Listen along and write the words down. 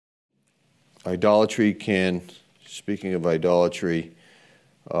Idolatry can, speaking of idolatry,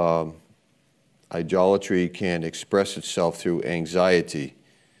 idolatry can express itself through anxiety,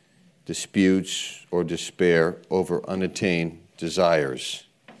 disputes, or despair over unattained desires.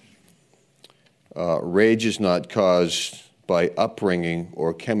 Rage is not caused by upbringing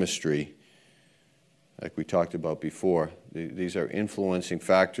or chemistry, like we talked about before. These are influencing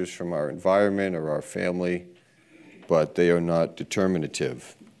factors from our environment or our family, but they are not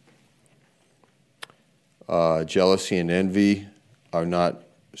determinative. Jealousy and envy are not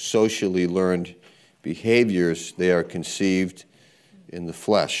socially learned behaviors. They are conceived in the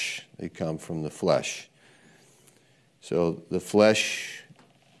flesh. They come from the flesh. So the flesh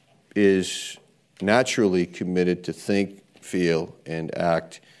is naturally committed to think, feel, and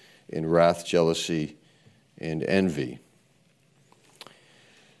act in wrath, jealousy, and envy.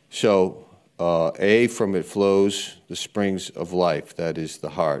 So from it flows the springs of life, that is the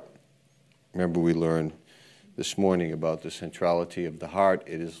heart. Remember, we learned this morning about the centrality of the heart.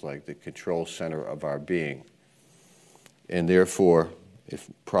 It is like the control center of our being. And therefore, if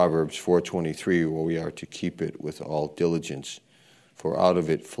Proverbs 4:23, where we are to keep it with all diligence, for out of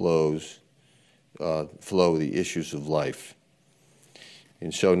it flow the issues of life.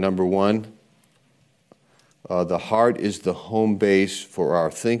 And so, number one, the heart is the home base for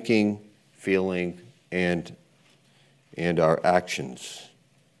our thinking, feeling, and our actions.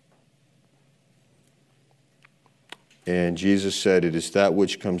 And Jesus said, it is that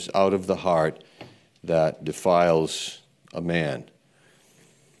which comes out of the heart that defiles a man.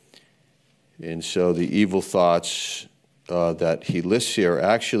 And so the evil thoughts that he lists here,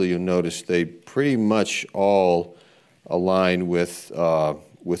 actually, you'll notice they pretty much all align with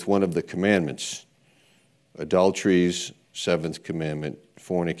one of the commandments. Adulteries, seventh commandment,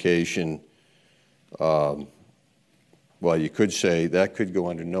 fornication. Well, you could say that could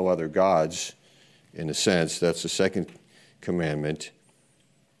go under no other gods, in a sense. That's the second commandment.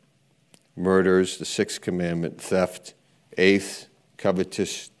 Murders, the sixth commandment. Theft, eighth.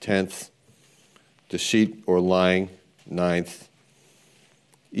 Covetous, 10th. Deceit or lying, 9th.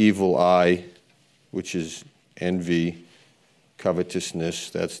 Evil eye, which is envy,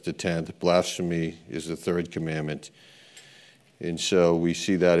 covetousness, that's the 10th. Blasphemy is the 3rd commandment. And so we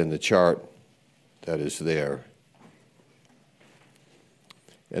see that in the chart that is there.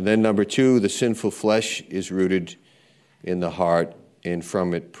 And then number 2, the sinful flesh is rooted in the heart, and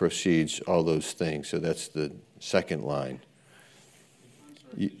from it proceeds all those things. So that's the second line.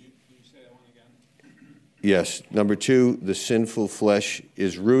 Yes, number 2, the sinful flesh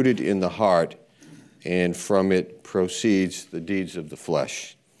is rooted in the heart, and from it proceeds the deeds of the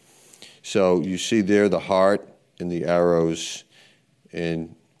flesh. So you see there the heart and the arrows,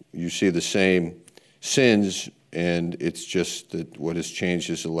 and you see the same sins, and it's just that what has changed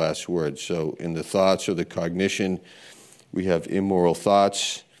is the last word. So in the thoughts or the cognition, we have immoral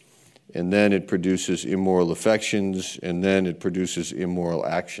thoughts, and then it produces immoral affections, and then it produces immoral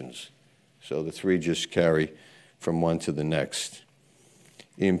actions. So the 3 just carry from one to the next.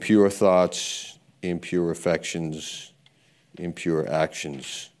 Impure thoughts, impure affections, impure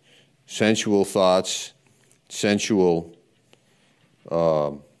actions. Sensual thoughts, sensual,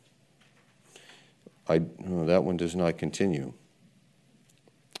 that one does not continue.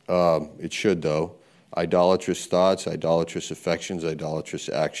 It should, though. Idolatrous thoughts, idolatrous affections, idolatrous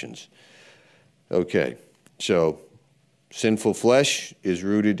actions. Okay, so sinful flesh is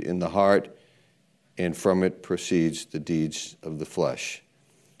rooted in the heart, and from it proceeds the deeds of the flesh.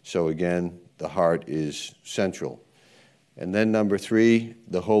 So again, the heart is central. And then number 3,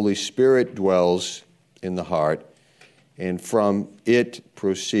 the Holy Spirit dwells in the heart, and from it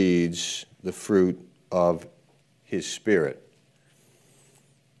proceeds the fruit of his Spirit.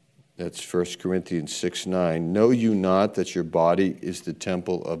 That's 1 Corinthians 6:9. Know you not that your body is the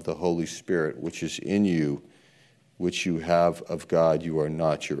temple of the Holy Spirit, which is in you, which you have of God? You are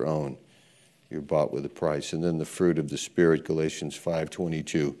not your own. You're bought with a price. And then the fruit of the Spirit, Galatians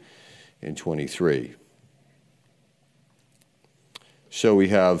 5:22 and 23. So we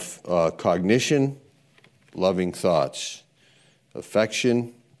have cognition, loving thoughts.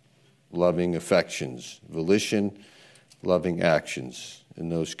 Affection, loving affections. Volition, loving actions. And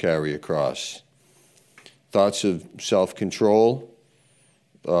those carry across. Thoughts of self-control,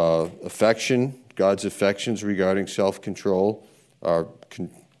 affection, God's affections regarding self-control, our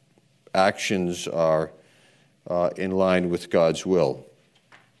actions are in line with God's will.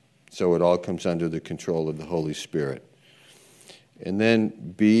 So it all comes under the control of the Holy Spirit. And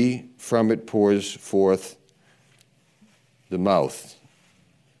then B, from it pours forth the mouth.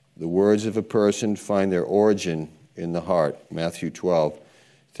 The words of a person find their origin in the heart, Matthew 12,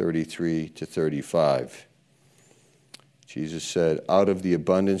 33 to 35. Jesus said, out of the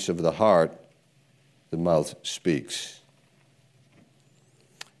abundance of the heart, the mouth speaks.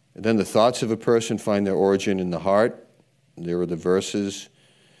 And then the thoughts of a person find their origin in the heart. There are the verses.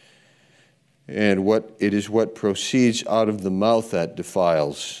 And it is what proceeds out of the mouth that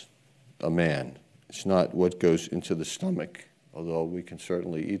defiles a man. It's not what goes into the stomach, although we can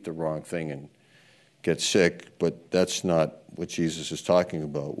certainly eat the wrong thing and get sick, but that's not what Jesus is talking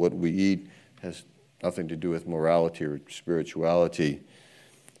about. What we eat has nothing to do with morality or spirituality,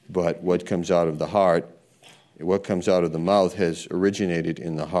 but what comes out of the heart, what comes out of the mouth has originated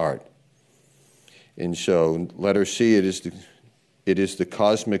in the heart. And so, letter C, it is the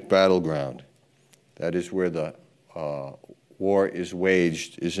cosmic battleground. That is where the war is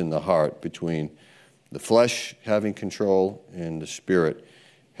waged, is in the heart, between the flesh having control and the spirit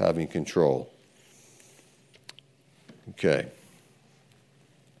having control. Okay.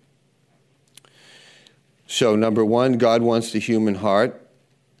 So, number one, God wants the human heart.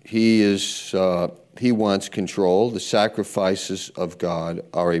 He wants control. The sacrifices of God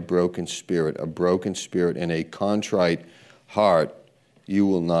are a broken spirit and a contrite heart you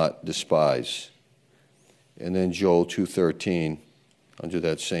will not despise. And then Joel 2:13, under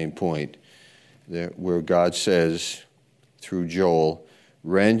that same point, where God says through Joel,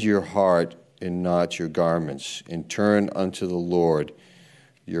 rend your heart and not your garments, and turn unto the Lord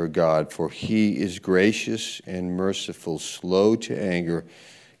your God, for he is gracious and merciful, slow to anger,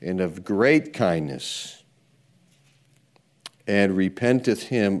 and of great kindness, and repenteth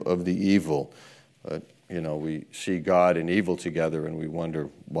him of the evil. We see God and evil together, and we wonder,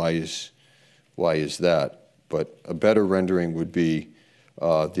 why is that? But a better rendering would be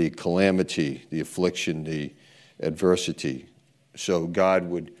the calamity, the affliction, the adversity. So God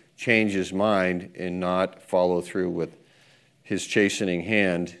would change his mind and not follow through with his chastening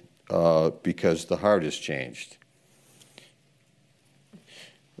hand because the heart is changed.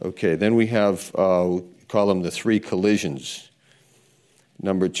 Okay, then we have, we call them the three collisions.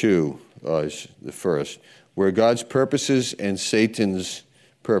 Number two is the first, where God's purposes and Satan's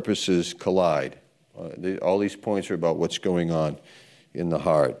purposes collide. All these points are about what's going on in the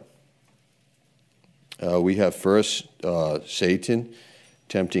heart. We have first Satan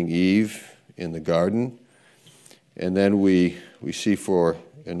tempting Eve in the garden. And then we see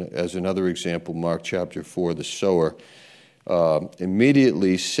as another example, Mark chapter 4, the sower.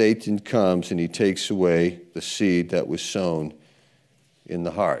 Immediately Satan comes and he takes away the seed that was sown in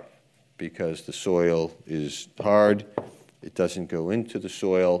the heart, because the soil is hard, it doesn't go into the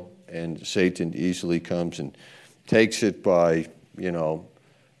soil, and Satan easily comes and takes it by,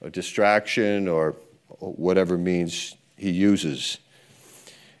 a distraction or whatever means he uses.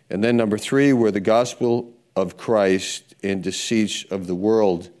 And then number three, where the gospel of Christ and deceits of the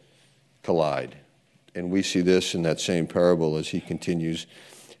world collide. And we see this in that same parable as he continues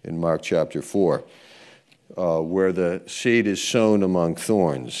in Mark chapter 4, where the seed is sown among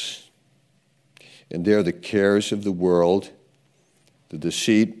thorns. And there the cares of the world, the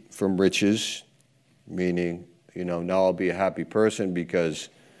deceit from riches, meaning, now I'll be a happy person because,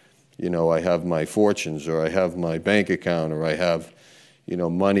 I have my fortunes, or I have my bank account, or I have,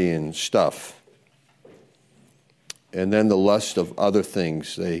 money and stuff. And then the lust of other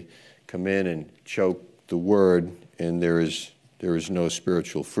things, they come in and choke the word, and there is no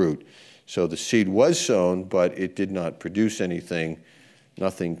spiritual fruit. So the seed was sown, but it did not produce anything.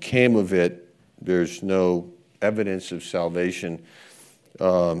 Nothing came of it. There's no evidence of salvation.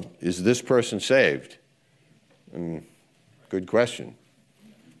 Is this person saved? Good question.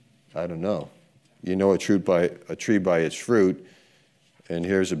 I don't know. You know a tree by its fruit, and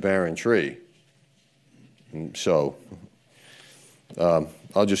here's a barren tree. And so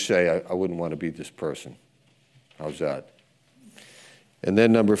I'll just say I wouldn't want to be this person. How's that? And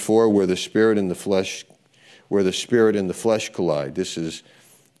then number four, where the spirit and the flesh collide. This is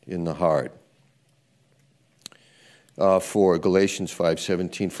in the heart. For Galatians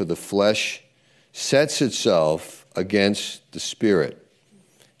 5:17, for the flesh sets itself against the spirit,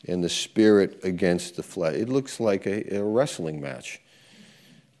 and the spirit against the flesh. It looks like a wrestling match.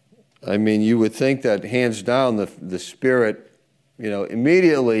 I mean, you would think that hands down the spirit,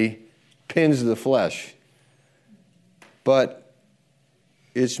 immediately pins the flesh. But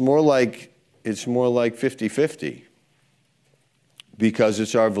it's more like 50-50, because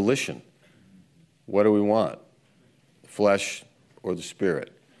it's our volition. What do we want? The flesh or the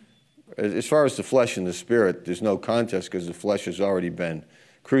spirit? As far as the flesh and the spirit, there's no contest, because the flesh has already been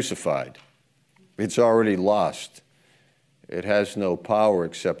crucified. It's already lost. It has no power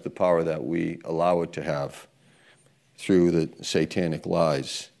except the power that we allow it to have. through the satanic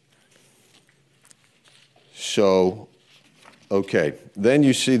lies. So, okay, then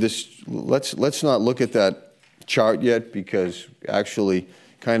you see this. Let's not look at that chart yet, because actually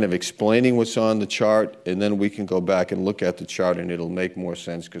kind of explaining what's on the chart, and then we can go back and look at the chart, and it'll make more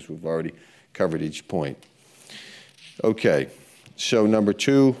sense because we've already covered each point. Okay, so number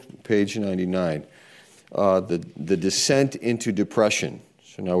 2, page 99, the descent into depression.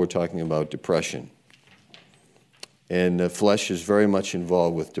 So now we're talking about depression. And the flesh is very much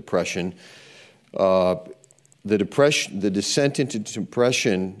involved with depression. The descent into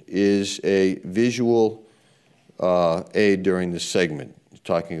depression is a visual aid during this segment,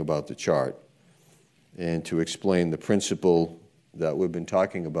 talking about the chart, and to explain the principle that we've been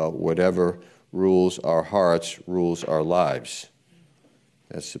talking about: whatever rules our hearts rules our lives.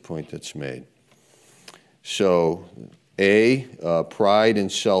 That's the point that's made. So, pride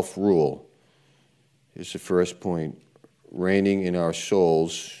and self-rule is the first point. Reigning in our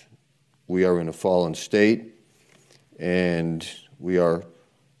souls. We are in a fallen state, and we are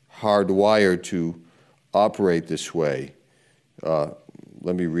hardwired to operate this way.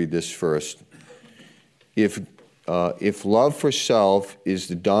 Let me read this first. If love for self is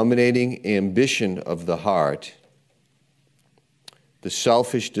the dominating ambition of the heart, the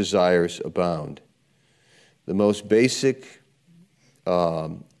selfish desires abound. The most basic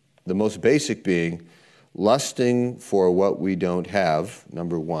being lusting for what we don't have,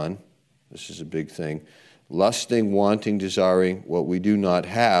 number 1. This is a big thing. Lusting, wanting, desiring what we do not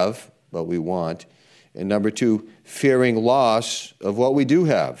have, but we want. And number 2, fearing loss of what we do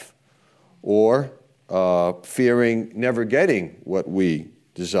have, or fearing never getting what we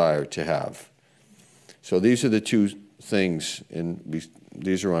desire to have. So these are the 2 things, and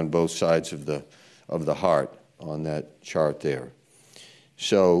these are on both sides of the heart on that chart there.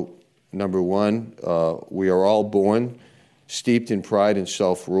 So number 1, we are all born steeped in pride and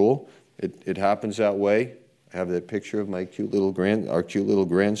self-rule. It happens that way. I have that picture of my our cute little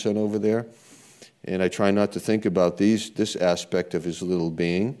grandson over there, and I try not to think about this aspect of his little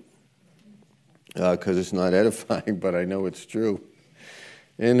being, because it's not edifying, but I know it's true.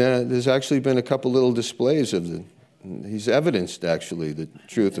 And there's actually been a couple little displays of he's evidenced actually the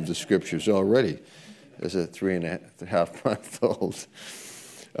truth of the scriptures already as a 3.5-month-old.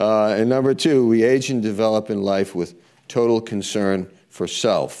 And number 2, we age and develop in life with total concern for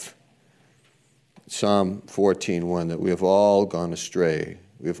self. Psalm 14:1, that we have all gone astray.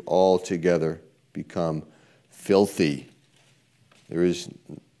 We have all together become filthy. There is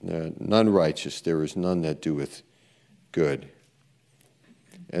none righteous. There is none that doeth good.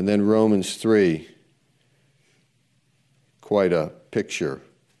 And then Romans 3, quite a picture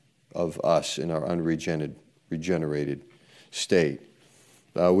of us in our unregenerated state.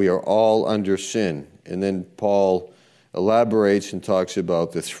 We are all under sin. And then Paul elaborates and talks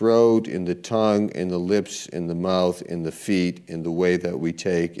about the throat, and the tongue, and the lips, and the mouth, and the feet, and the way that we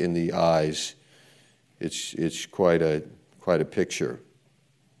take, in the eyes. It's quite a picture.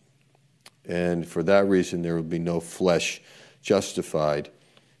 And for that reason, there will be no flesh justified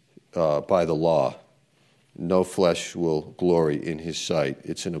by the law. No flesh will glory in his sight.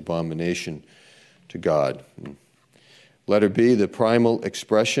 It's an abomination to God. Letter B, the primal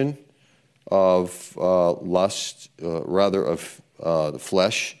expression of lust, of the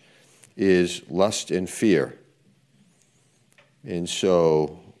flesh, is lust and fear. And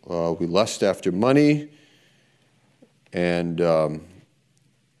so we lust after money, and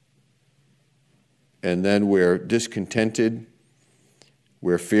then we're discontented.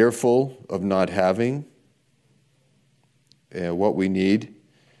 We're fearful of not having what we need.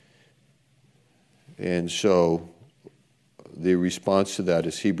 And so the response to that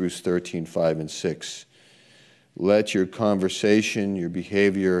is Hebrews 13:5 and 6. Let your conversation, your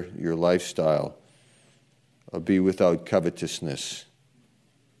behavior, your lifestyle be without covetousness,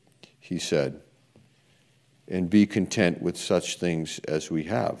 he said, and be content with such things as we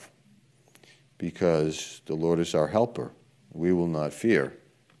have, because the Lord is our helper. We will not fear,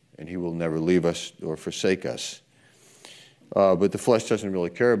 and he will never leave us or forsake us. But the flesh doesn't really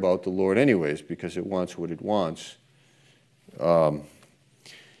care about the Lord anyways, because it wants what it wants.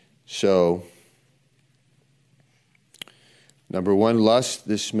 So, number 1, lust.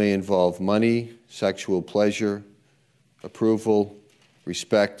 This may involve money, sexual pleasure, approval,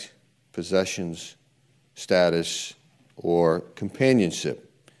 respect, possessions, status, or companionship.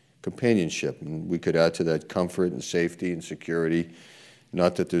 And we could add to that comfort and safety and security.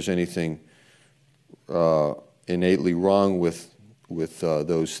 Not that there's anything innately wrong with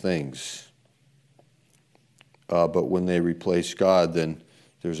those things. But when they replace God, then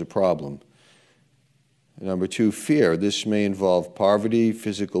there's a problem. Number 2, fear. This may involve poverty,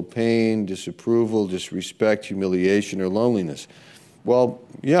 physical pain, disapproval, disrespect, humiliation, or loneliness. Well,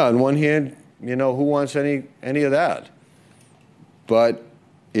 yeah, on one hand, who wants any of that? But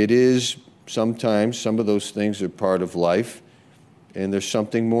it is sometimes, some of those things are part of life, and there's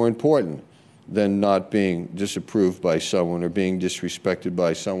something more important than not being disapproved by someone or being disrespected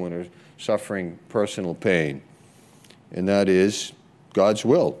by someone or suffering personal pain. And that is God's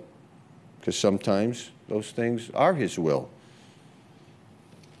will, because sometimes those things are His will.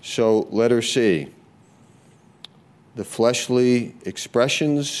 So, letter C, the fleshly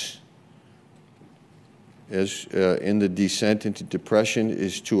expressions as in the descent into depression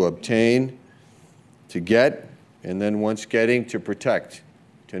is to obtain, to get, and then once getting, to protect,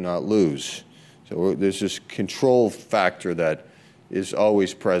 to not lose. So there's this control factor that is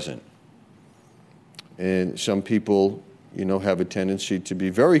always present. And some people, have a tendency to be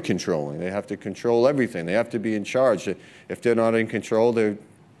very controlling. They have to control everything. They have to be in charge. If they're not in control, they're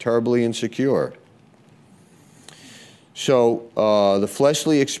terribly insecure. So the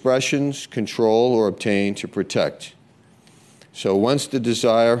fleshly expressions, control or obtain, to protect. So once the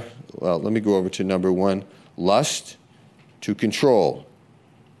desire, well, let me go over to number 1, lust, to control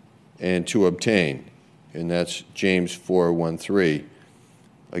and to obtain. And that's James 4:1-3.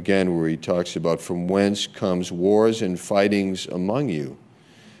 Again, where he talks about, from whence comes wars and fightings among you?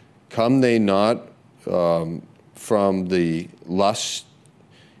 Come they not from the lust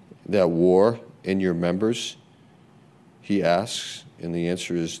that war in your members? He asks, and the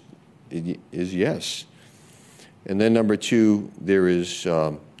answer is yes. And then number 2, there is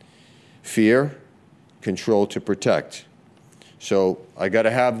fear, control to protect. So I got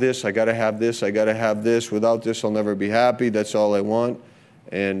to have this, I got to have this, I got to have this. Without this, I'll never be happy. That's all I want.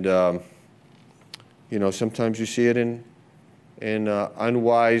 And, sometimes you see it in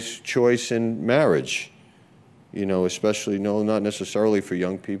unwise choice in marriage. Especially, not necessarily for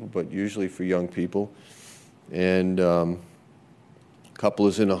young people, but usually for young people. And couple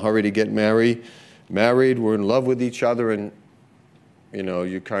is in a hurry to get married, we're in love with each other, and,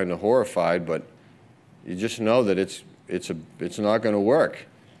 you're kind of horrified, but you just know that it's not going to work.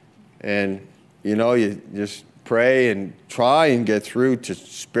 And, you just pray and try and get through to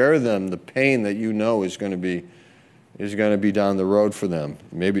spare them the pain that is going to be down the road for them,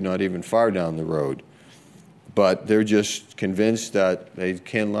 maybe not even far down the road. But they're just convinced that they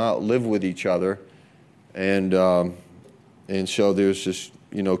cannot live with each other, and so there's this,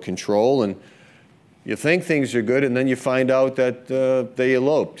 control, and you think things are good, and then you find out that they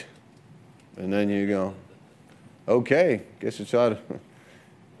eloped, and then you go, okay, guess it's out.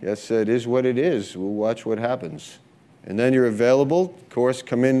 Yes, it is what it is. We'll watch what happens. And then you're available. Of course,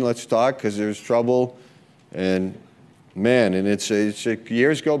 come in, let's talk, because there's trouble. And man, and it's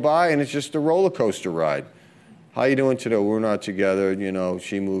years go by, and it's just a roller coaster ride. How you doing today? We're not together.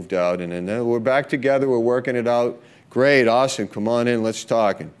 She moved out, and then we're back together. We're working it out. Great, awesome. Come on in, let's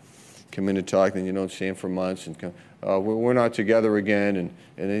talk. And come in and talk, and you don't see him for months. And we're not together again. And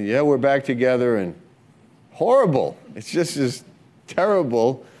then, yeah, we're back together. And horrible. It's just this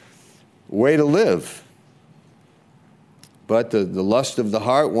terrible way to live. But the lust of the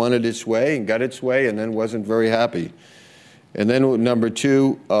heart wanted its way and got its way, and then wasn't very happy. And then number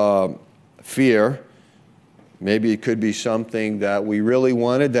 2, fear. Maybe it could be something that we really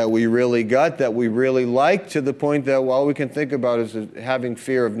wanted, that we really got, that we really liked, to the point that all we can think about is having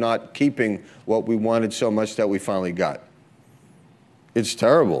fear of not keeping what we wanted so much that we finally got. It's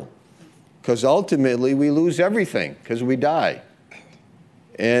terrible, because ultimately we lose everything, because we die.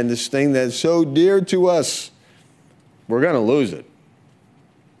 And this thing that's so dear to us, we're going to lose it.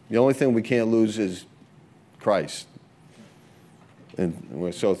 The only thing we can't lose is Christ. And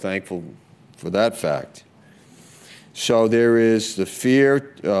we're so thankful for that fact. So there is the fear,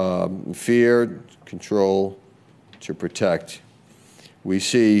 control, to protect. We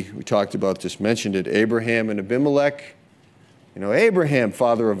talked about this, mentioned it, Abraham and Abimelech. Abraham,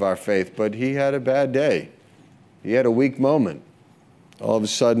 father of our faith, but he had a bad day. He had a weak moment. All of a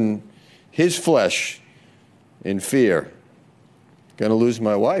sudden, his flesh in fear, going to lose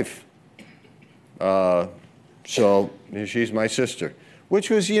my wife. So she's my sister, which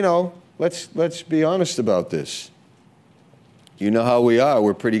was, let's be honest about this. You know how we are.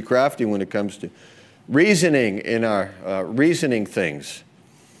 We're pretty crafty when it comes to reasoning in our reasoning things,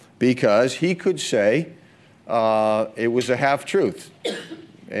 because he could say it was a half-truth,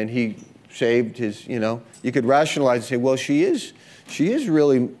 and he saved his, you could rationalize and say, well, she is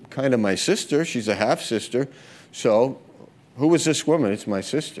really kind of my sister. She's a half-sister. So who was this woman? It's my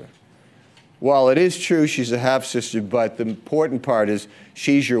sister. Well, it is true she's a half-sister, but the important part is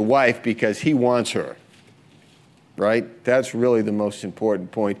she's your wife because he wants her. right? That's really the most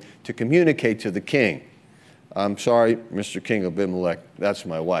important point to communicate to the king. I'm sorry, Mr. King Abimelech, that's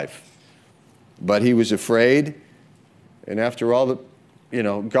my wife. But he was afraid, and after all,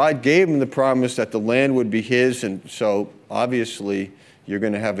 God gave him the promise that the land would be his, and so obviously you're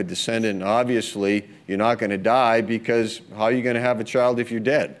going to have a descendant, and obviously you're not going to die, because how are you going to have a child if you're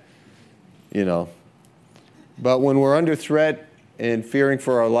dead? But when we're under threat and fearing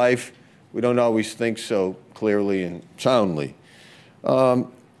for our life, we don't always think so clearly and soundly. And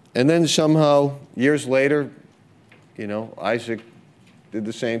then somehow, years later, Isaac did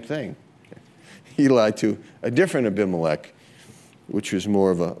the same thing. He lied to a different Abimelech, which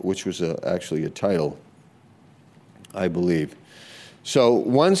was actually a title, I believe. So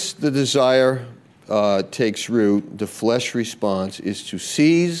once the desire takes root, the flesh response is to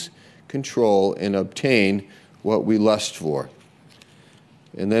seize, control, and obtain what we lust for.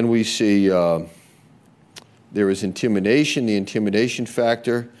 And then we see there is intimidation, the intimidation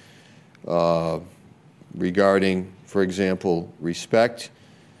factor regarding, for example, respect.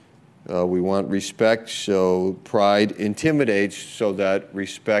 We want respect, so pride intimidates so that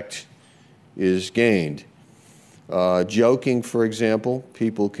respect is gained. Joking, for example,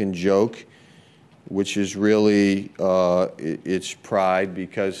 people can joke, which is really, it's pride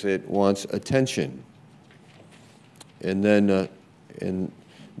because it wants attention. And then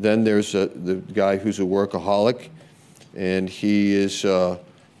there's the guy who's a workaholic, and he is,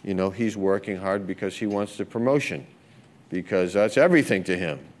 he's working hard because he wants the promotion, because that's everything to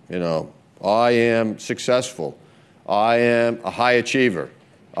him. I am successful. I am a high achiever.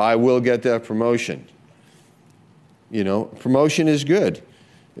 I will get that promotion. Promotion is good,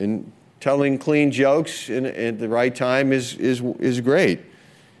 and telling clean jokes at the right time is great.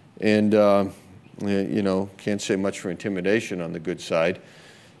 And can't say much for intimidation on the good side.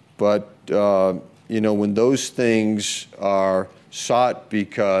 But, when those things are sought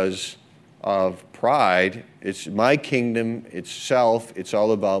because of pride, it's my kingdom, it's self, it's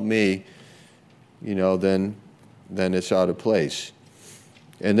all about me, then it's out of place.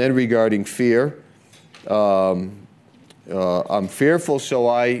 And then regarding fear, I'm fearful,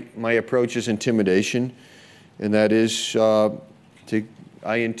 so my approach is intimidation, and that is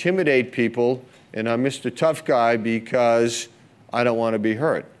I intimidate people, and I'm Mr. Tough Guy because I don't want to be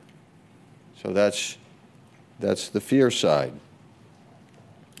hurt. So that's the fear side.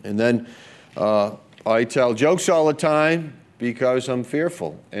 And then I tell jokes all the time because I'm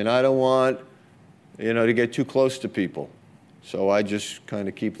fearful, and I don't want, to get too close to people. So I just kind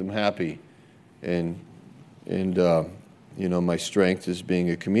of keep them happy, and my strength is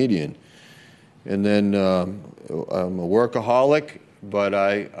being a comedian. And then I'm a workaholic, but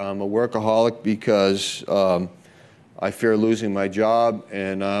I'm a workaholic because I fear losing my job,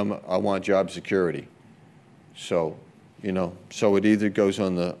 and I want job security. So, so it either goes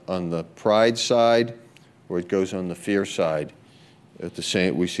on the pride side or it goes on the fear side.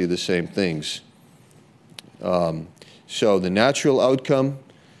 We see the same things. So the natural outcome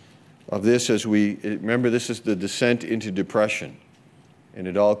of this, remember, this is the descent into depression, and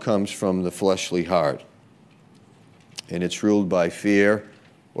it all comes from the fleshly heart, and it's ruled by fear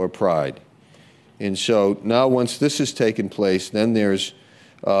or pride. And so now once this has taken place, then there's,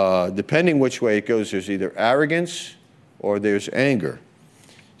 depending which way it goes, there's either arrogance or there's anger.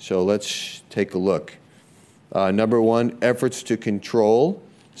 So let's take a look. Number one, efforts to control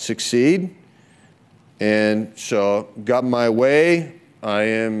succeed. And so got my way, I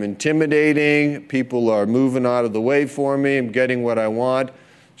am intimidating, people are moving out of the way for me, I'm getting what I want.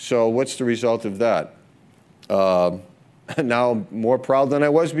 So what's the result of that? Now I'm more proud than I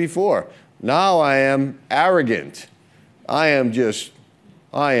was before. Now I am arrogant. I am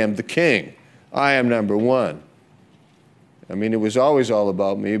the king. I am number one. I mean, it was always all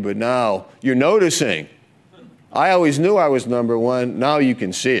about me, but now you're noticing. I always knew I was number one. Now you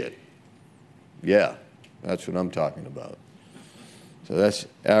can see it. Yeah, that's what I'm talking about. So that's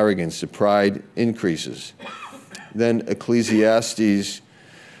arrogance. The pride increases. Then Ecclesiastes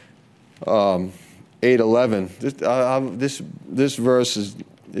 8:11. This verse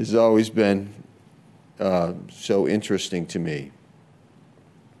has always been so interesting to me.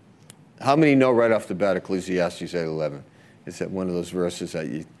 How many know right off the bat Ecclesiastes 8:11? Is that one of those verses that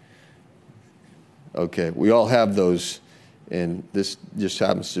you... Okay, we all have those, and this just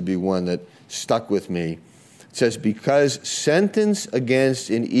happens to be one that stuck with me. It says, because sentence against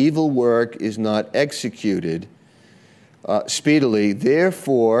an evil work is not executed speedily,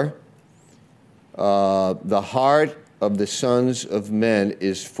 therefore the heart of the sons of men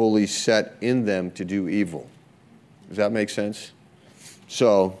is fully set in them to do evil. Does that make sense?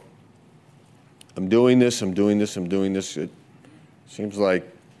 So, I'm doing this, I'm doing this, I'm doing this. It seems like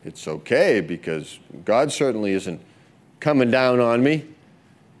it's okay because God certainly isn't coming down on me.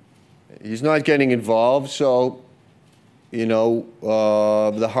 He's not getting involved, so, you know,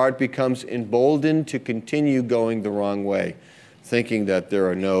 the heart becomes emboldened to continue going the wrong way, thinking that there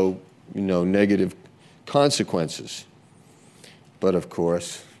are no, negative consequences. But of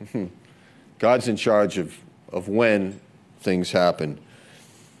course, God's in charge of when things happen.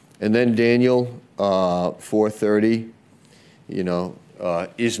 And then Daniel 4:30,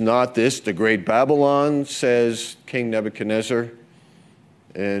 is not this the great Babylon, says King Nebuchadnezzar.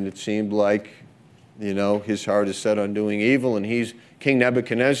 And it seemed like, his heart is set on doing evil, and he's King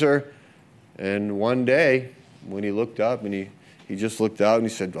Nebuchadnezzar. And one day, when he looked up, and he just looked out and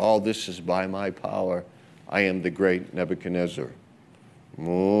he said, all this is by my power. I am the great Nebuchadnezzar.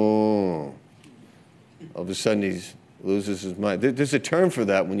 Oh. All of a sudden, he loses his mind. There's a term for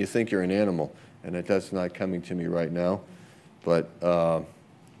that when you think you're an animal, and that's not coming to me right now. But,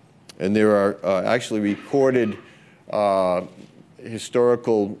 and there are actually recorded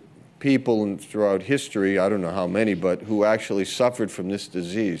historical people throughout history, I don't know how many, but who actually suffered from this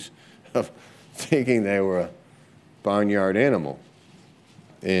disease of thinking they were a barnyard animal.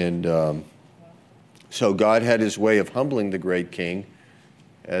 And so God had his way of humbling the great king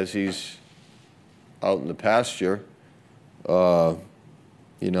as he's out in the pasture,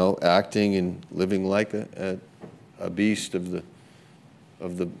 acting and living like a beast of the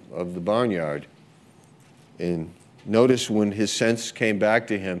barnyard. And notice when his sense came back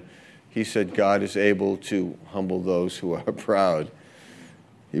to him, he said, God is able to humble those who are proud.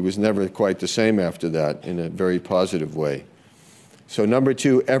 He was never quite the same after that in a very positive way. So number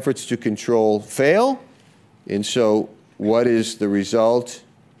 2, efforts to control fail. And so what is the result?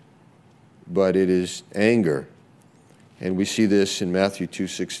 But it is anger. And we see this in Matthew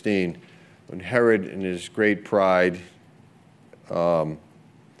 2:16. When Herod, in his great pride,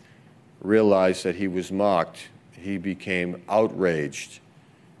 realized that he was mocked, he became outraged.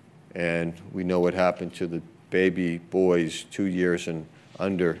 And we know what happened to the baby boys 2 years and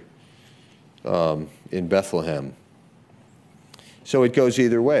under in Bethlehem. So it goes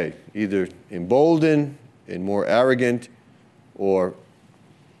either way, either emboldened and more arrogant, or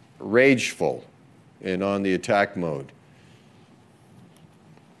rageful and on the attack mode.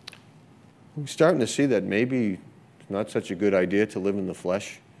 We're starting to see that maybe it's not such a good idea to live in the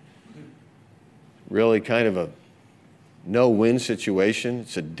flesh. Really kind of a no-win situation.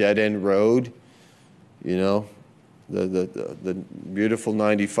 It's a dead-end road. The beautiful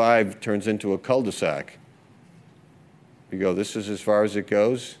 95 turns into a cul-de-sac. You go, this is as far as it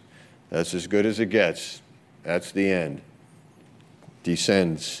goes. That's as good as it gets. That's the end.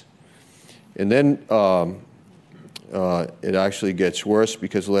 Descends. And then it actually gets worse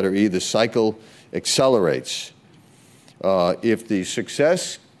because letter E, the cycle accelerates. If the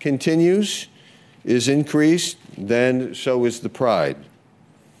success continues, is increased, then so is the pride.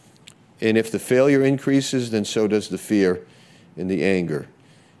 And if the failure increases, then so does the fear and the anger.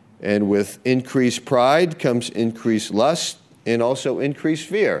 And with increased pride comes increased lust and also increased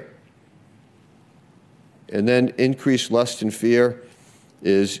fear. And then increased lust and fear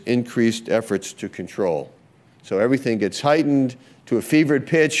is increased efforts to control. So everything gets heightened to a fevered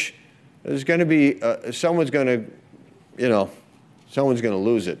pitch. There's going to be, someone's going to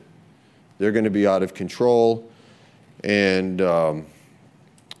lose it. They're going to be out of control. And,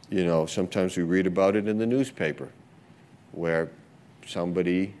 sometimes we read about it in the newspaper where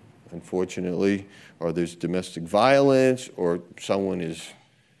somebody, unfortunately, or there's domestic violence, or somebody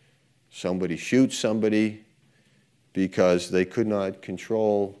shoots somebody because they could not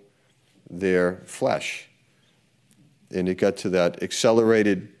control their flesh. And it got to that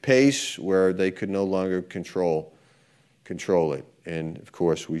accelerated pace where they could no longer control it. And of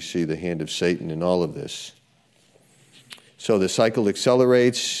course, we see the hand of Satan in all of this. So the cycle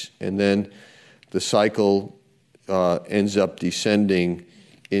accelerates, and then the cycle ends up descending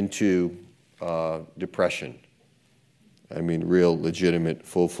into depression. I mean, real, legitimate,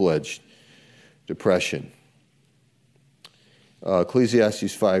 full-fledged depression.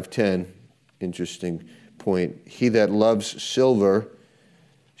 Ecclesiastes 5:10, interesting point. He that loves silver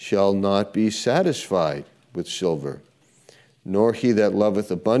shall not be satisfied with silver, nor he that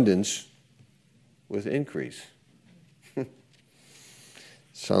loveth abundance with increase.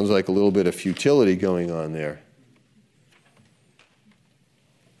 Sounds like a little bit of futility going on there.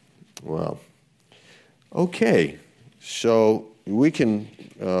 Well, okay, so we can,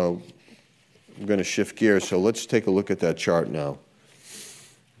 I'm going to shift gears, so let's take a look at that chart now.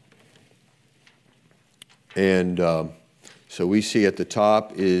 And so we see at the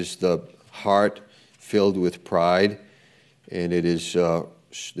top is the heart filled with pride, and it is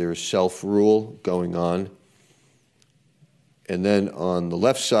there's self-rule going on. And then on the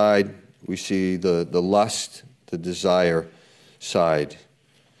left side, we see the lust, the desire side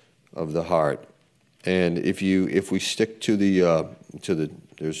of the heart. And if we stick to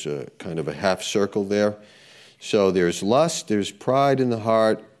there's a kind of a half circle there. So there's lust, there's pride in the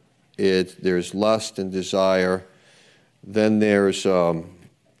heart, there's lust and desire. Then there's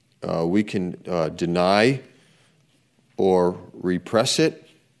we can deny or repress it,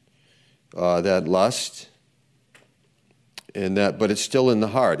 that lust, but it's still in the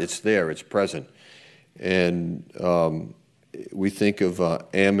heart. It's there. It's present. And we think of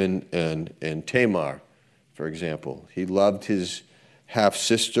Ammon and Tamar, for example. He loved his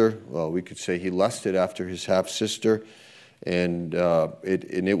half-sister. Well, we could say he lusted after his half-sister, and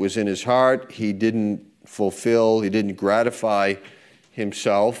it was in his heart. He didn't fulfill, he didn't gratify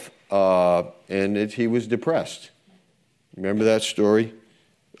himself, and he was depressed. Remember that story?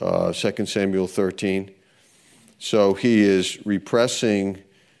 2 Samuel 13. So he is repressing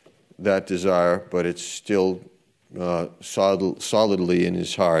that desire, but it's still solidly in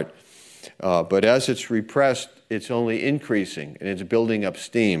his heart. But as it's repressed, it's only increasing, and it's building up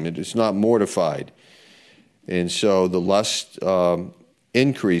steam. It's not mortified. And so the lust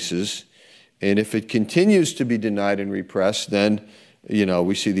increases, and if it continues to be denied and repressed, then,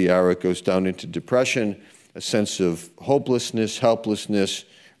 we see the arrow goes down into depression, a sense of hopelessness, helplessness,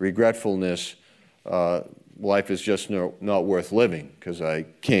 regretfulness. Life is just not worth living because I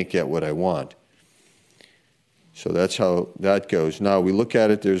can't get what I want. So that's how that goes. Now we look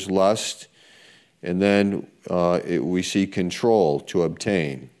at it, there's lust, and then we see control to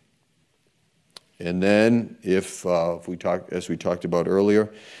obtain. And then if we talked about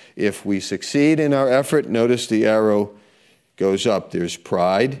earlier, if we succeed in our effort, notice the arrow goes up. There's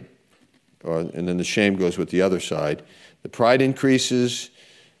pride, and then the shame goes with the other side. The pride increases,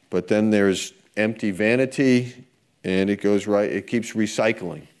 but then there's empty vanity, and it keeps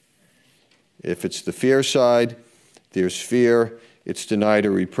recycling. If it's the fear side, there's fear. It's denied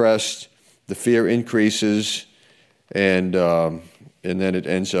or repressed. The fear increases, and then it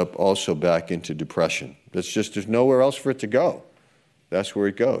ends up also back into depression. There's nowhere else for it to go. That's where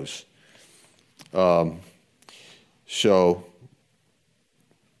it goes. So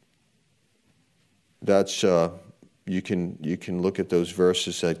that's you can look at those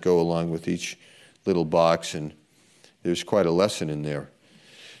verses that go along with each little box, and there's quite a lesson in there.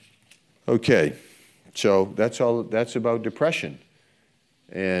 Okay, so that's about depression.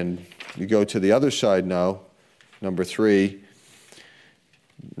 And we go to the other side now, number 3.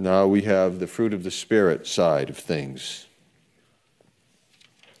 Now we have the fruit of the Spirit side of things.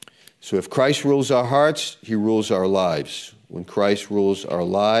 So if Christ rules our hearts, he rules our lives. When Christ rules our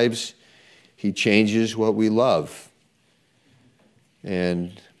lives, he changes what we love.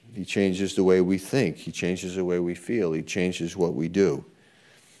 And he changes the way we think. He changes the way we feel. He changes what we do.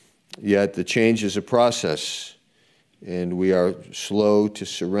 Yet the change is a process, and we are slow to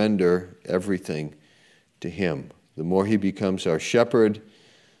surrender everything to him. The more he becomes our shepherd,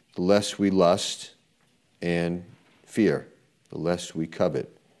 the less we lust and fear, the less we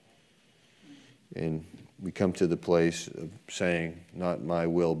covet. And we come to the place of saying, not my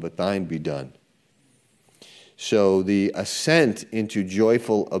will, but thine be done. So the ascent into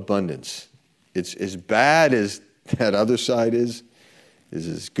joyful abundance, it's as bad as that other side is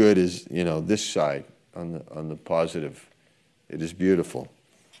as good as, this side on the positive. It is beautiful.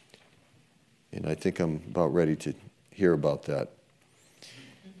 And I think I'm about ready to hear about that.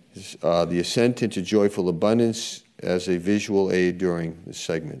 The ascent into joyful abundance as a visual aid during the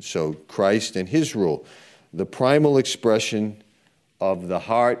segment. So Christ and his rule, the primal expression of the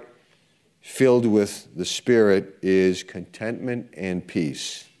heart filled with the Spirit is contentment and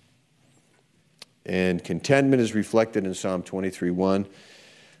peace. And contentment is reflected in Psalm 23:1.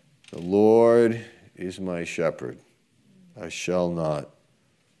 The Lord is my shepherd. I shall not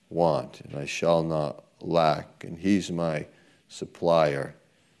want, and I shall not lack, and he's my supplier.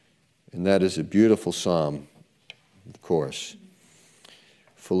 And that is a beautiful psalm, of course.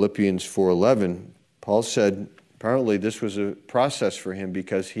 Philippians 4:11, Paul said apparently this was a process for him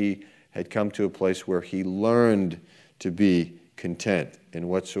because he had come to a place where he learned to be content in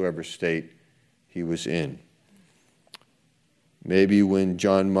whatsoever state he was in. Maybe when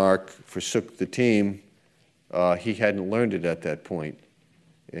John Mark forsook the team, he hadn't learned it at that point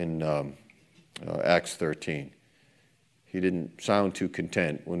in Acts 13. He didn't sound too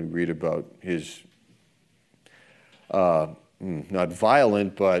content when we read about his, not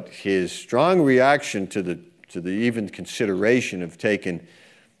violent, but his strong reaction to the even consideration of taking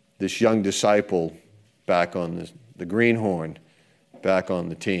this young disciple back on the greenhorn, back on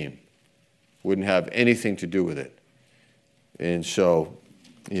the team. Wouldn't have anything to do with it. And so,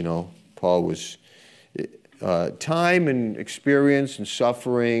 Paul was, time and experience and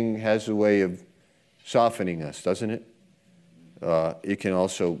suffering has a way of softening us, doesn't it? It can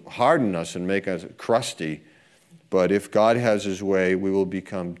also harden us and make us crusty. But if God has his way, we will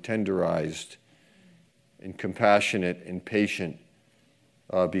become tenderized and compassionate and patient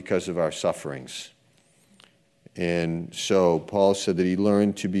because of our sufferings. And so Paul said that he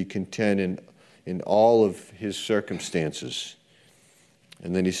learned to be content in all of his circumstances.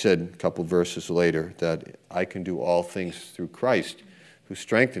 And then he said a couple verses later that I can do all things through Christ who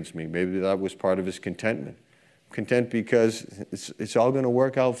strengthens me. Maybe that was part of his contentment. Content because it's all going to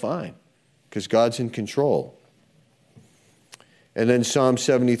work out fine because God's in control. And then Psalm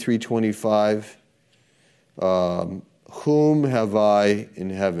 73:25, whom have I in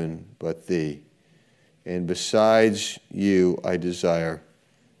heaven but thee? And besides you, I desire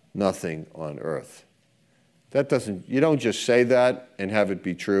nothing on earth. You don't just say that and have it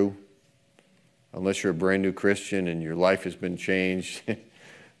be true, unless you're a brand new Christian and your life has been changed.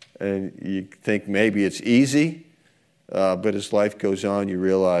 And you think maybe it's easy, but as life goes on, you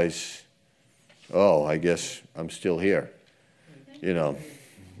realize, oh, I guess I'm still here.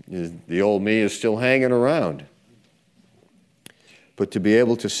 The old me is still hanging around. But to be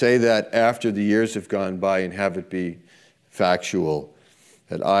able to say that after the years have gone by and have it be factual,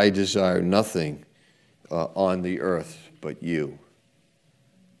 that I desire nothing on the earth but you.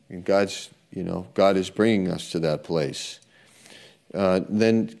 And God is bringing us to that place.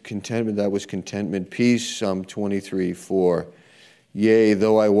 Then contentment, that was contentment. Peace, Psalm 23:4. Yea,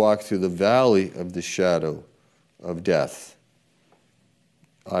 though I walk through the valley of the shadow of death,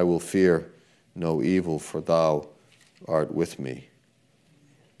 I will fear no evil, for thou art with me.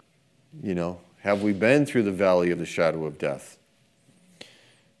 Have we been through the valley of the shadow of death?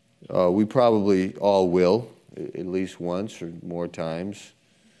 We probably all will, at least once or more times,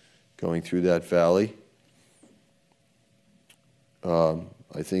 going through that valley.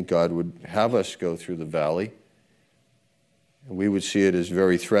 I think God would have us go through the valley. And we would see it as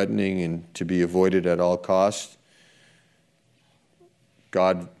very threatening and to be avoided at all costs.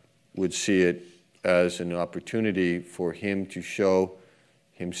 God would see it as an opportunity for him to show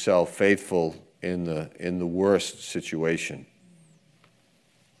himself faithful in the worst situation.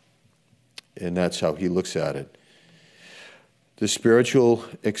 And that's how he looks at it. The spiritual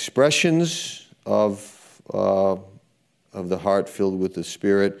expressions of the heart filled with the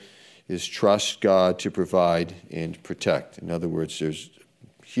Spirit is trust God to provide and protect. In other words, there's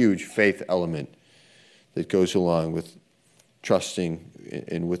a huge faith element that goes along with trusting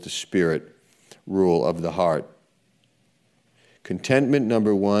and with the Spirit rule of the heart. Contentment,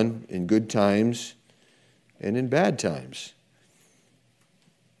 number one, in good times and in bad times.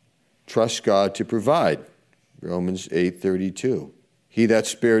 Trust God to provide. Romans 8:32. He that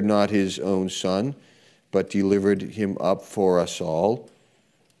spared not his own son, but delivered him up for us all,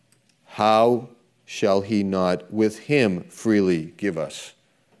 how shall he not with him freely give us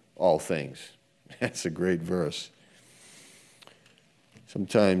all things? That's a great verse.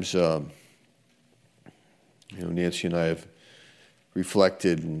 Sometimes, Nancy and I have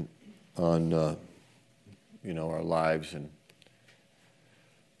reflected on, our lives, and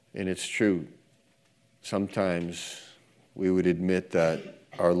it's true. Sometimes we would admit that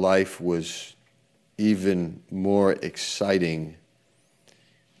our life was even more exciting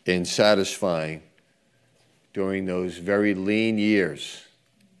and satisfying during those very lean years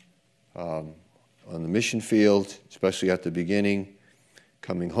on the mission field, especially at the beginning,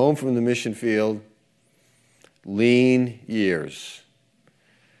 coming home from the mission field, lean years,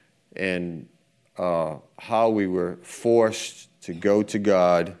 and how we were forced to go to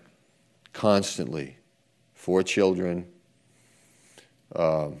God constantly. 4 children,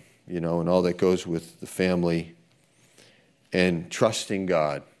 and all that goes with the family, and trusting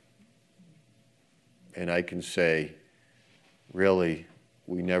God. And I can say, really,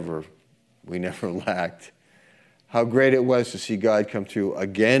 we never lacked. How great it was to see God come through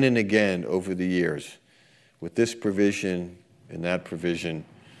again and again over the years with this provision and that provision.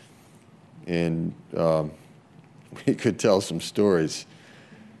 And we could tell some stories.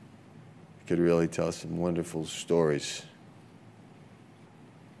 We could really tell some wonderful stories.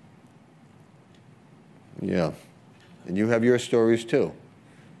 Yeah. And you have your stories too.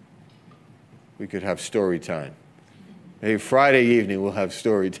 We could have story time. Maybe Friday evening we'll have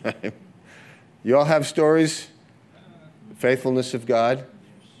story time. You all have stories? The faithfulness of God?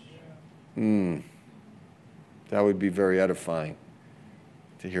 That would be very edifying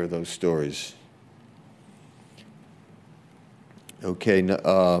to hear those stories. Okay, at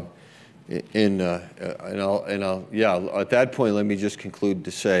that point, let me just conclude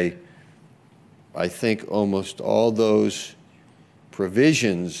to say, I think almost all those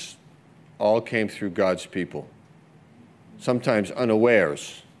provisions all came through God's people. Sometimes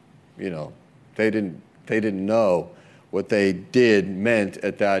unawares, they didn't know what they did meant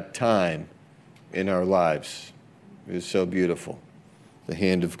at that time in our lives. It was so beautiful, the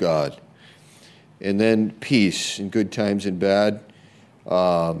hand of God. And then peace in good times and bad.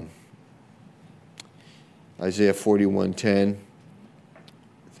 Isaiah 41:10.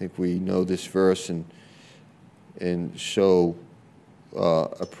 I think we know this verse and so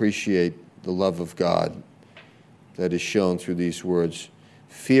appreciate the love of God that is shown through these words.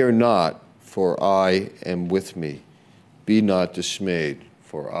 Fear not, for I am with me. Be not dismayed,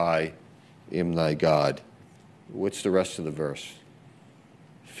 for I am thy God. What's the rest of the verse?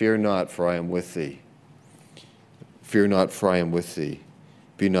 Fear not, for I am with thee. Fear not, for I am with thee.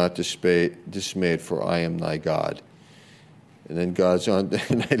 Be not dismayed, for I am thy God. And then God's on,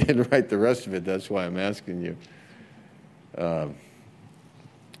 and I didn't write the rest of it, that's why I'm asking you.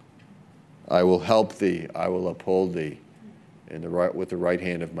 I will help thee, I will uphold thee with the right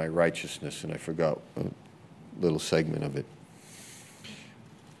hand of my righteousness. And I forgot a little segment of it.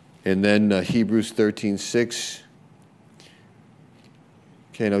 And then Hebrews 13:6.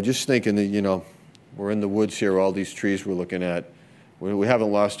 Okay, now just thinking that, we're in the woods here, all these trees we're looking at. We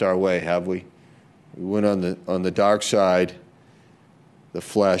haven't lost our way, have we? We went on the dark side, the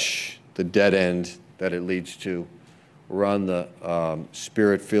flesh, the dead end that it leads to. We're on the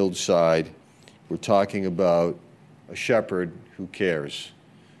spirit-filled side. We're talking about a shepherd who cares.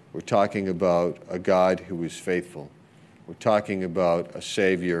 We're talking about a God who is faithful. We're talking about a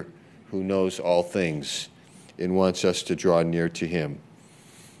Savior who knows all things and wants us to draw near to him.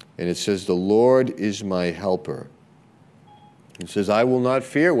 And it says, the Lord is my helper. It says, I will not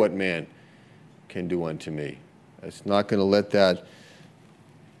fear what man can do unto me. It's not going to let that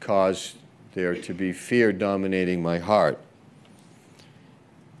cause there to be fear dominating my heart.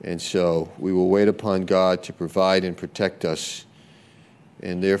 And so we will wait upon God to provide and protect us.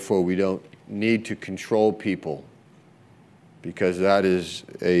 And therefore we don't need to control people, because that is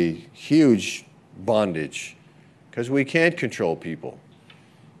a huge bondage, because we can't control people.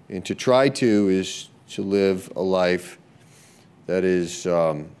 And to try to is to live a life that is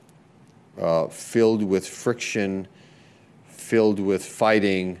filled with friction, filled with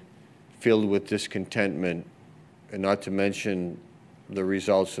fighting, filled with discontentment, and not to mention the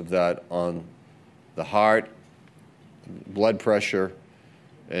results of that on the heart, blood pressure,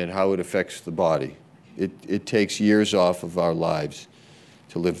 and how it affects the body. It takes years off of our lives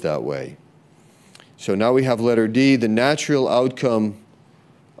to live that way. So now we have letter D, the natural outcome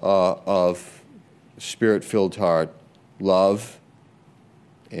of spirit-filled heart, love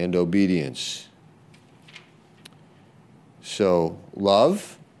and obedience. So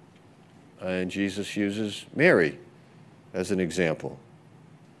love, and Jesus uses Mary as an example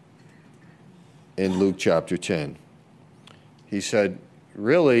in Luke chapter 10. He said,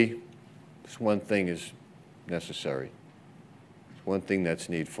 really, this one thing is necessary. It's one thing that's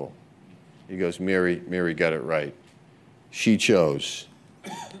needful. He goes, Mary got it right. She chose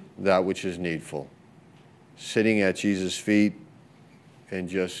that which is needful. Sitting at Jesus' feet and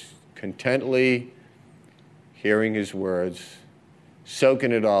just contently hearing his words,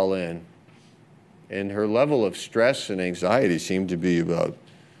 soaking it all in. And her level of stress and anxiety seemed to be about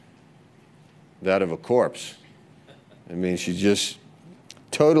that of a corpse. I mean, she's just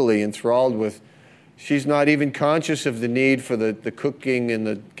totally enthralled with, she's not even conscious of the need for the cooking and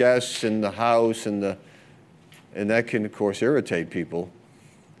the guests and the house and that can, of course, irritate people,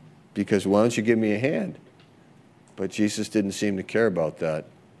 because why don't you give me a hand? But Jesus didn't seem to care about that.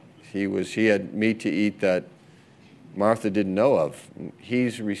 He had meat to eat that Martha didn't know of.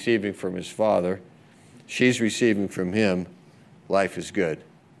 He's receiving from his Father. She's receiving from him. Life is good.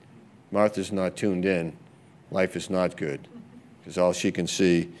 Martha's not tuned in. Life is not good, because all she can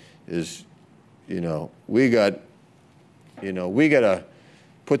see is, we got to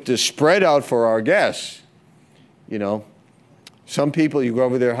put this spread out for our guests. Some people, you go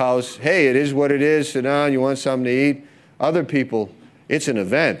over their house, hey, it is what it is, sit down, you want something to eat. Other people, it's an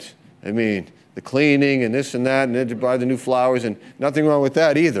event. I mean, the cleaning and this and that, and then to buy the new flowers, and nothing wrong with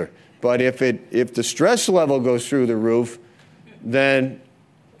that either. But if the stress level goes through the roof, then,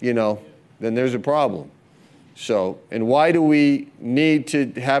 then there's a problem. So, and why do we need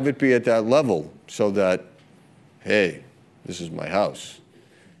to have it be at that level? So that, hey, this is my house.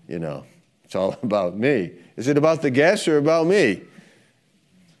 It's all about me. Is it about the guests or about me?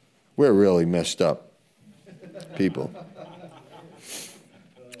 We're really messed up people.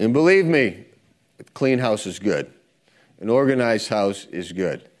 And believe me, a clean house is good. An organized house is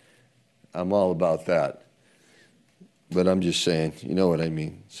good. I'm all about that. But I'm just saying, you know what I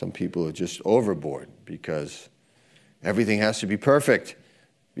mean. Some people are just overboard because everything has to be perfect.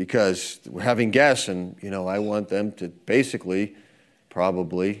 Because we're having guests and, I want them to basically,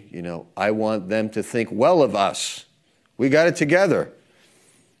 probably, I want them to think well of us. We got it together.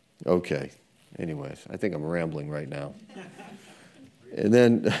 Okay. Anyways, I think I'm rambling right now. And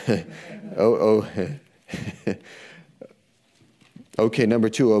then, okay, number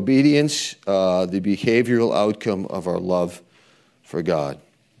 2, obedience, the behavioral outcome of our love for God.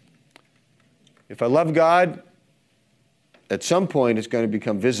 If I love God, at some point it's going to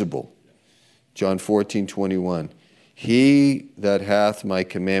become visible. John 14:21. He that hath my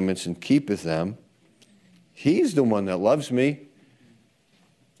commandments and keepeth them, he's the one that loves me.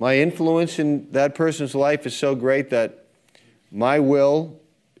 My influence in that person's life is so great that my will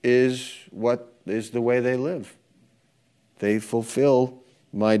is what is the way they live. They fulfill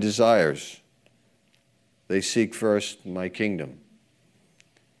my desires. They seek first my kingdom.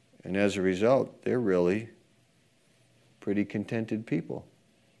 And as a result, they're really pretty contented people.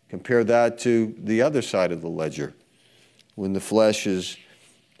 Compare that to the other side of the ledger. When the flesh is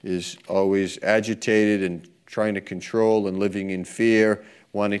always agitated and trying to control and living in fear,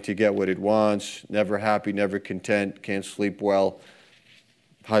 wanting to get what it wants, never happy, never content, can't sleep well,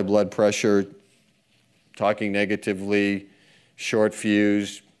 high blood pressure, talking negatively, short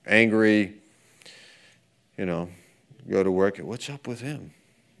fuse, angry, go to work. What's up with him?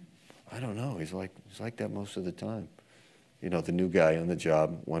 I don't know. He's like that most of the time. The new guy on the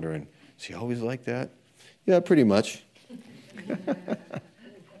job, wondering, is he always like that? Yeah, pretty much.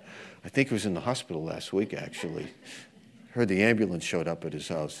 I think he was in the hospital last week, actually. Heard the ambulance showed up at his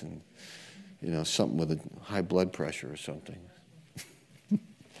house and, something with a high blood pressure or something.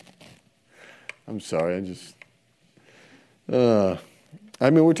 I'm sorry,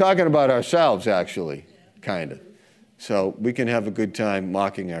 we're talking about ourselves, actually, kind of. So we can have a good time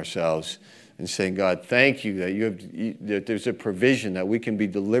mocking ourselves and saying, God, thank you that there's a provision that we can be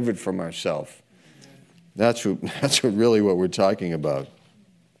delivered from ourselves. That's really what we're talking about.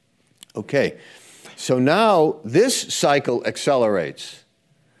 Okay, so now this cycle accelerates.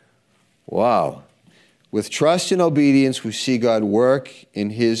 Wow. With trust and obedience, we see God work in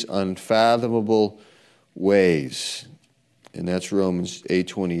his unfathomable ways. And that's Romans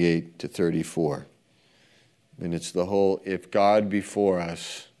 8:28-34. And it's the whole, if God be for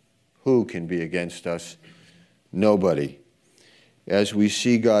us, who can be against us? Nobody. As we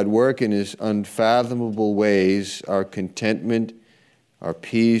see God work in his unfathomable ways, our contentment, our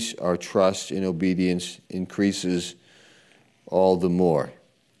peace, our trust in obedience increases all the more.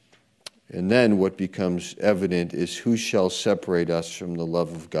 And then what becomes evident is who shall separate us from the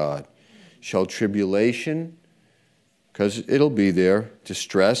love of God? Shall tribulation, because it'll be there,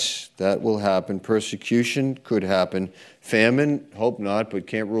 distress, that will happen, persecution could happen, famine, hope not, but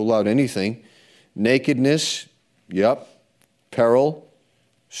can't rule out anything, nakedness, yep, peril,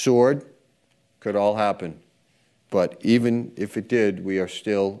 sword, could all happen. But even if it did, we are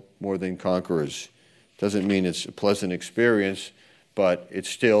still more than conquerors. Doesn't mean it's a pleasant experience, but it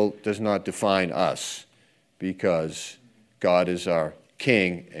still does not define us because God is our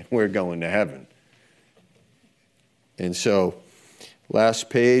King and we're going to heaven. And so, last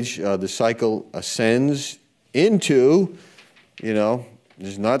page, the cycle ascends into,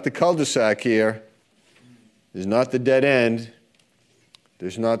 there's not the cul-de-sac here. There's not the dead end.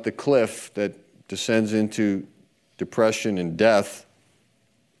 There's not the cliff that descends into depression and death.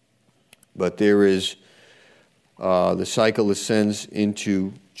 But there is, the cycle ascends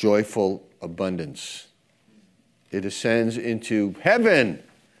into joyful abundance. It ascends into heaven.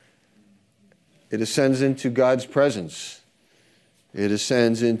 It ascends into God's presence. It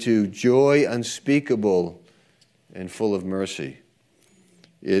ascends into joy unspeakable and full of mercy.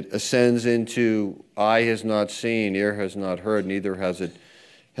 It ascends into eye has not seen, ear has not heard, neither has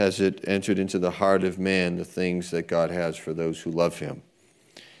it entered into the heart of man the things that God has for those who love him.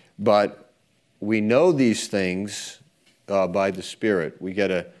 But we know these things by the Spirit. We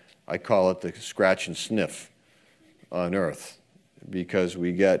get I call it the scratch and sniff on earth, because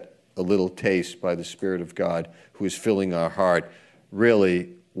we get a little taste by the Spirit of God who is filling our heart, really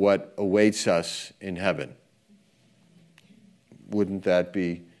what awaits us in heaven. Wouldn't that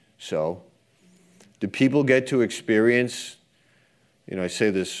be so? Do people get to experience, I say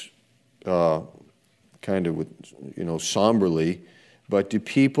this kind of with, somberly, but do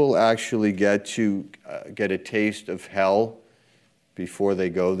people actually get to get a taste of hell before they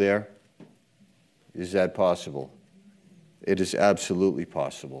go there? Is that possible? It is absolutely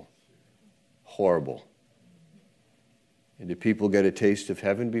possible. Horrible. And do people get a taste of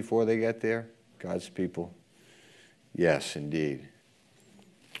heaven before they get there? God's people? Yes, indeed.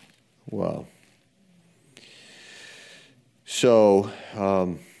 Wow. So,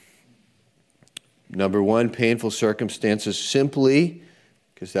 number one, painful circumstances simply,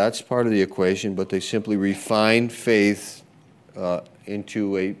 because that's part of the equation, but they simply refine faith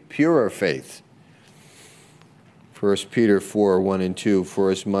into a purer faith. 1 Peter 4:1 and 2,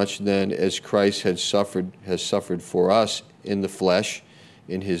 for as much then as Christ has suffered for us in the flesh,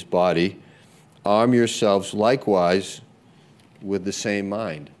 in his body, arm yourselves likewise with the same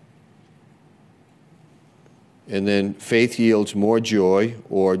mind. And then faith yields more joy,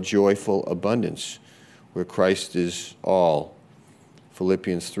 or joyful abundance, where Christ is all.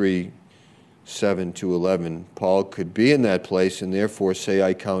 Philippians 3:7-11. Paul could be in that place and therefore say,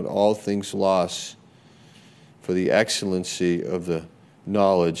 I count all things loss for the excellency of the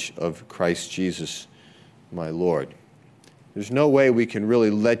knowledge of Christ Jesus, my Lord. There's no way we can really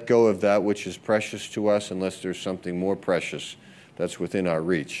let go of that which is precious to us unless there's something more precious that's within our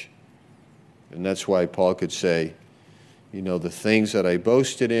reach. And that's why Paul could say, you know, the things that I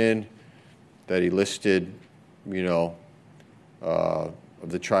boasted in, that he listed, you know, of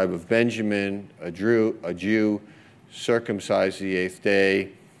the tribe of Benjamin, a Jew, circumcised the 8th day,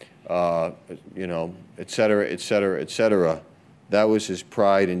 you know, et cetera, et cetera, et cetera. That was his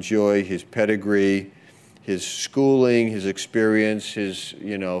pride and joy, his pedigree, his schooling, his experience, his,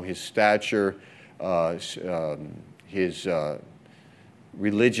 you know, his stature, his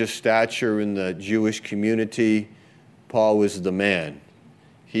religious stature in the Jewish community. Paul was the man.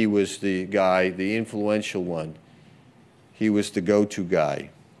 He was the guy, the influential one. He was the go-to guy.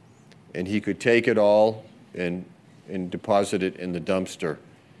 And he could take it all and deposit it in the dumpster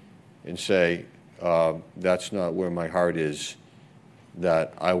and say, that's not where my heart is,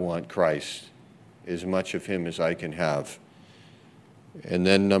 that I want Christ, as much of him as I can have. And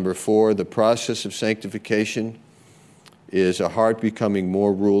then number 4, the process of sanctification is a heart becoming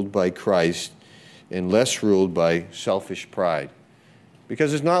more ruled by Christ and less ruled by selfish pride.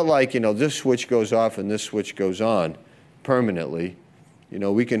 Because it's not like, you know, this switch goes off and this switch goes on permanently. You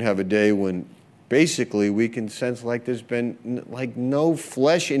know, we can have a day when basically we can sense like there's been like no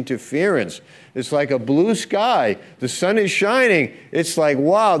flesh interference. It's like a blue sky. The sun is shining. It's like,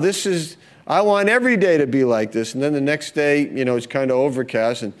 wow, this is, I want every day to be like this. And then the next day, you know, it's kind of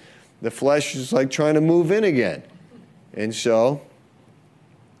overcast and the flesh is like trying to move in again. And so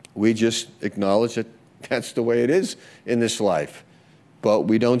we just acknowledge that that's the way it is in this life. But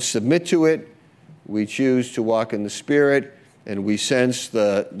we don't submit to it. We choose to walk in the Spirit, and we sense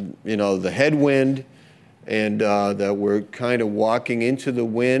the, you know, the headwind, and that we're kind of walking into the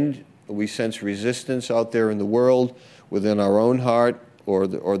wind. We sense resistance out there in the world, within our own heart, or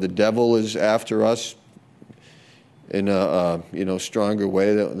the devil is after us in a you know, stronger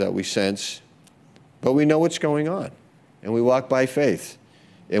way that we sense. But we know what's going on, and we walk by faith,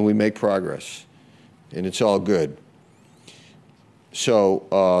 and we make progress, and it's all good.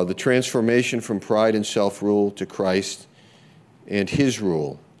 So the transformation from pride and self-rule to Christ and his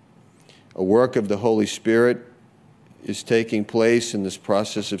rule. A work of the Holy Spirit is taking place in this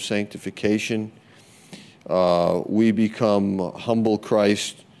process of sanctification. We become a humble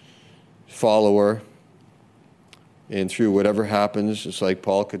Christ follower, and through whatever happens, it's like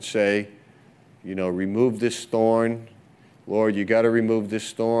Paul could say, you know, remove this thorn. Lord, you got to remove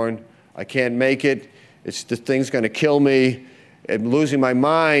this thorn. I can't make it. It's the thing's going to kill me. I'm losing my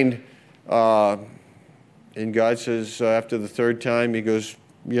mind. And God says, after the 3rd time, he goes,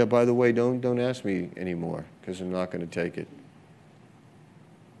 yeah, by the way, don't ask me anymore, because I'm not going to take it.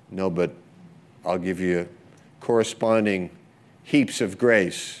 No, but I'll give you corresponding heaps of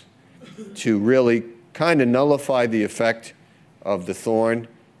grace to really kind of nullify the effect of the thorn,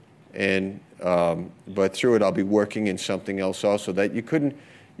 and but through it I'll be working in something else also that you couldn't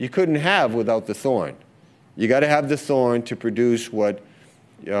have without the thorn. You got to have the thorn to produce what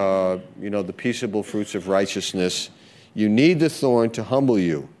you know, the peaceable fruits of righteousness. You need the thorn to humble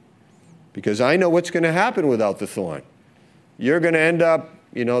you, because I know what's going to happen without the thorn. You're going to end up,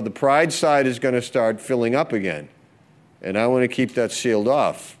 you know, the pride side is going to start filling up again, and I want to keep that sealed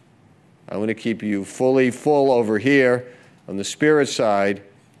off. I want to keep you fully full over here on the Spirit side,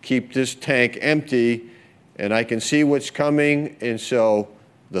 keep this tank empty, and I can see what's coming, and so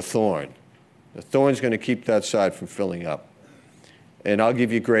the thorn's going to keep that side from filling up. And I'll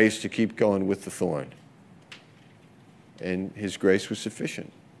give you grace to keep going with the thorn. And his grace was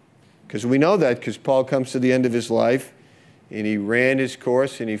sufficient. Because we know that, because Paul comes to the end of his life, and he ran his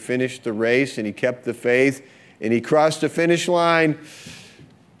course, and he finished the race, and he kept the faith, and he crossed the finish line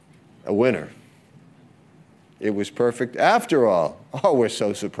a winner. It was perfect after all. Oh, we're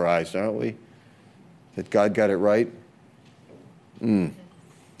so surprised, aren't we? That God got it right?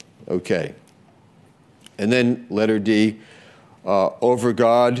 Okay. And then letter D, over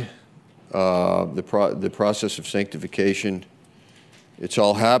God, the process of sanctification. It's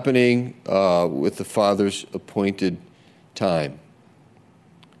all happening with the Father's appointed time.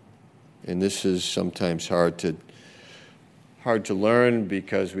 And this is sometimes hard to learn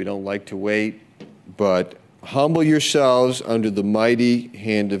because we don't like to wait, but humble yourselves under the mighty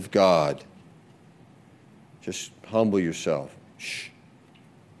hand of God. Just humble yourself. Shh.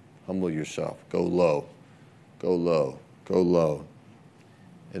 Humble yourself. Go low. Go low. Go low.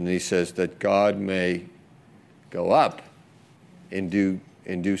 And then he says that God may go up in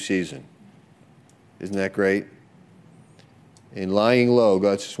due season. Isn't that great? In lying low,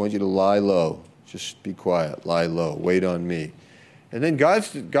 God just wants you to lie low. Just be quiet. Lie low. Wait on me. And then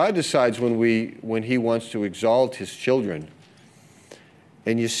God decides when he wants to exalt his children.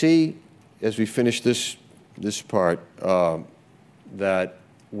 And you see, as we finish this part, that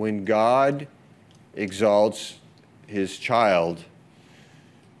when God exalts his child,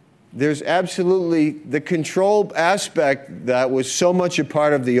 there's absolutely the control aspect that was so much a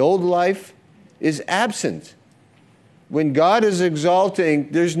part of the old life is absent. When God is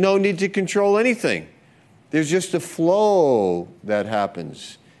exalting, there's no need to control anything. There's just a flow that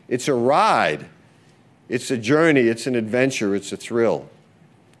happens. It's a ride. It's a journey. It's an adventure. It's a thrill.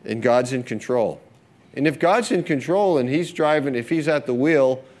 And God's in control. And if God's in control and he's driving, if he's at the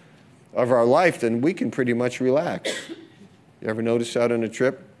wheel of our life, then we can pretty much relax. You ever notice out on a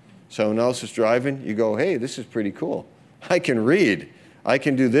trip? Someone else is driving. You go, hey, this is pretty cool. I can read. I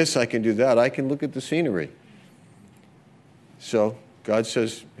can do this. I can do that. I can look at the scenery. So God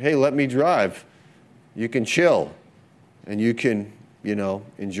says, hey, let me drive. You can chill. And you can,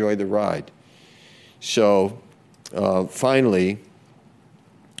 enjoy the ride. So finally,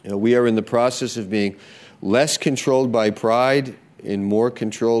 we are in the process of being less controlled by pride and more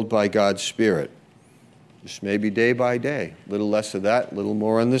controlled by God's Spirit. Just maybe day by day, a little less of that, a little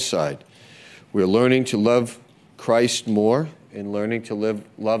more on this side. We're learning to love Christ more and learning to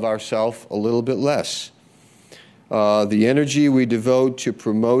love ourselves a little bit less. The energy we devote to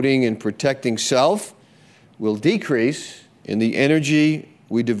promoting and protecting self will decrease, and the energy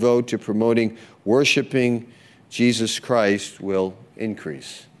we devote to promoting, worshiping Jesus Christ will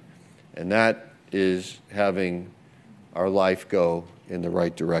increase. And that is having our life go in the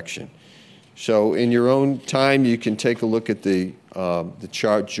right direction. So in your own time, you can take a look at the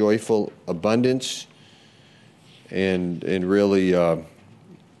chart, Joyful Abundance, and really,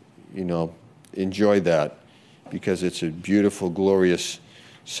 enjoy that, because it's a beautiful, glorious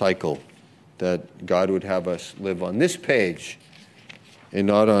cycle that God would have us live on this page and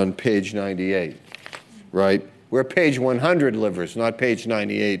not on page 98, right? We're page 100 livers, not page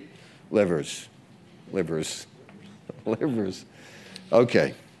 98 livers. Livers.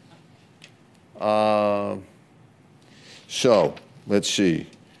 Okay. So, let's see.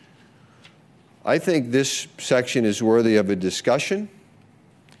 I think this section is worthy of a discussion.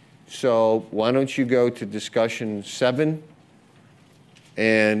 So why don't you go to discussion 7?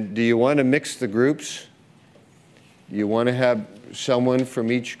 And do you want to mix the groups? You want to have someone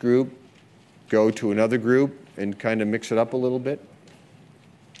from each group go to another group and kind of mix it up a little bit?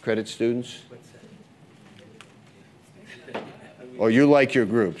 Credit students? Or you like your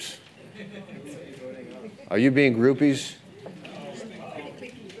groups? Are you being groupies?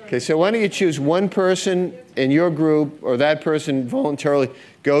 Okay, so why don't you choose one person in your group, or that person voluntarily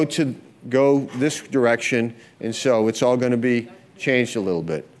go this direction, and so it's all going to be changed a little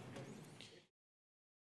bit.